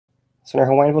So in our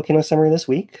Hawaiian volcano summary this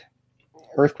week,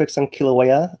 earthquakes on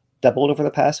Kīlauea doubled over the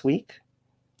past week.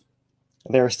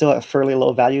 They're still at fairly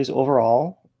low values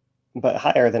overall, but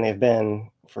higher than they've been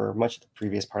for much of the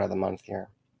previous part of the month here.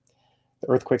 The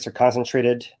earthquakes are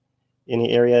concentrated in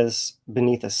the areas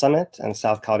beneath the summit and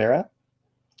South Caldera.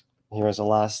 Here is the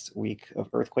last week of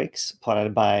earthquakes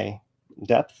plotted by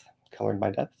depth, colored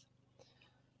by depth.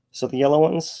 So the yellow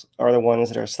ones are the ones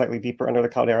that are slightly deeper under the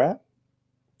caldera,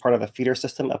 part of the feeder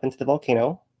system up into the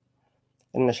volcano.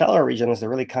 And in the shallower regions, they're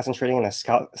really concentrating in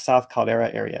the South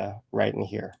Caldera area right in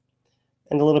here,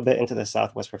 and a little bit into the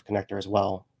Southwest Rift Connector as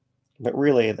well. But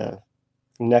really the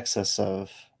nexus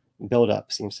of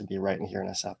buildup seems to be right in here in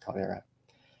the South Caldera.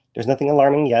 There's nothing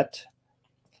alarming yet.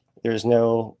 There's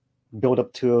no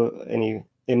buildup to any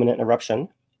imminent eruption,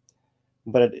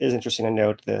 but it is interesting to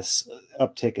note this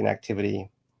uptick in activity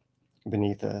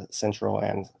beneath the central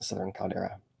and southern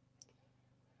caldera.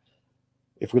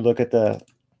 If we look at the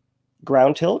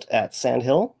ground tilt at Sand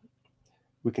Hill,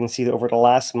 we can see that over the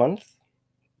last month,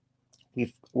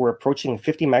 we're approaching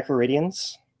 50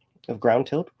 microradians of ground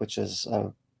tilt, which is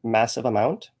a massive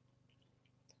amount.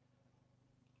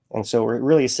 And so we're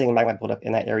really seeing magma buildup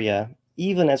in that area,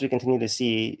 even as we continue to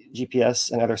see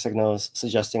GPS and other signals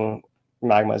suggesting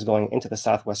magma is going into the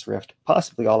Southwest Rift,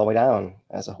 possibly all the way down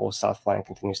as the whole south flank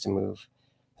continues to move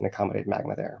and accommodate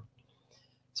magma there.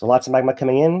 So lots of magma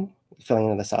coming in, filling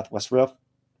into the Southwest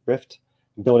Rift,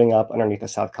 building up underneath the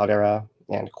South Caldera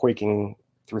and quaking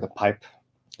through the pipe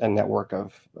and network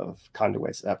of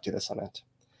conduits up to the summit.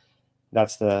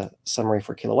 That's the summary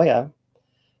for Kīlauea.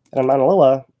 And on Mauna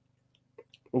Loa,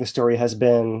 the story has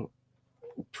been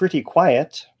pretty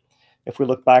quiet. If we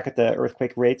look back at the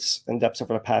earthquake rates and depths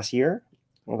over the past year,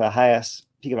 the highest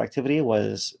peak of activity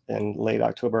was in late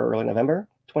October, early November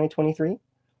 2023.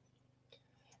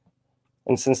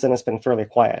 And since then, it's been fairly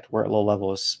quiet. We're at low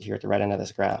levels here at the right end of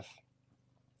this graph.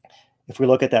 If we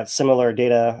look at that similar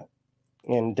data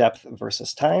in depth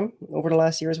versus time over the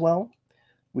last year as well,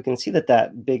 we can see that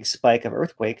that big spike of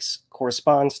earthquakes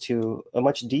corresponds to a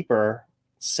much deeper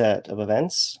set of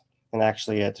events. And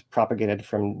actually, it propagated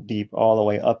from deep all the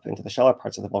way up into the shallow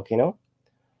parts of the volcano.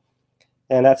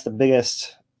 And that's the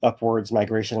biggest upwards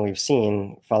migration we've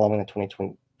seen following the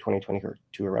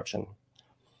 2022 eruption.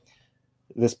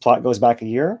 This plot goes back a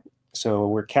year. So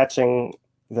we're catching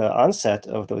the onset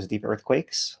of those deep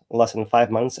earthquakes less than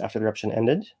 5 months after the eruption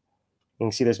ended. You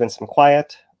can see there's been some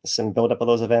quiet, some buildup of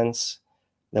those events,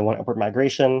 then one upward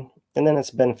migration, and then it's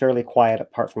been fairly quiet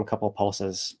apart from a couple of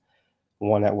pulses.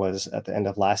 One that was at the end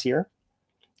of last year,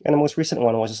 and the most recent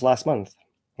one was just last month.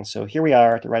 And so here we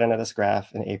are at the right end of this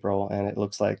graph in April, and it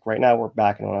looks like right now we're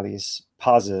back in one of these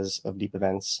pauses of deep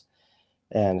events,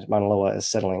 and Mauna Loa is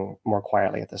settling more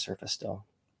quietly at the surface still.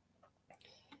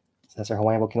 So that's our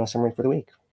Hawaiian volcano summary for the week.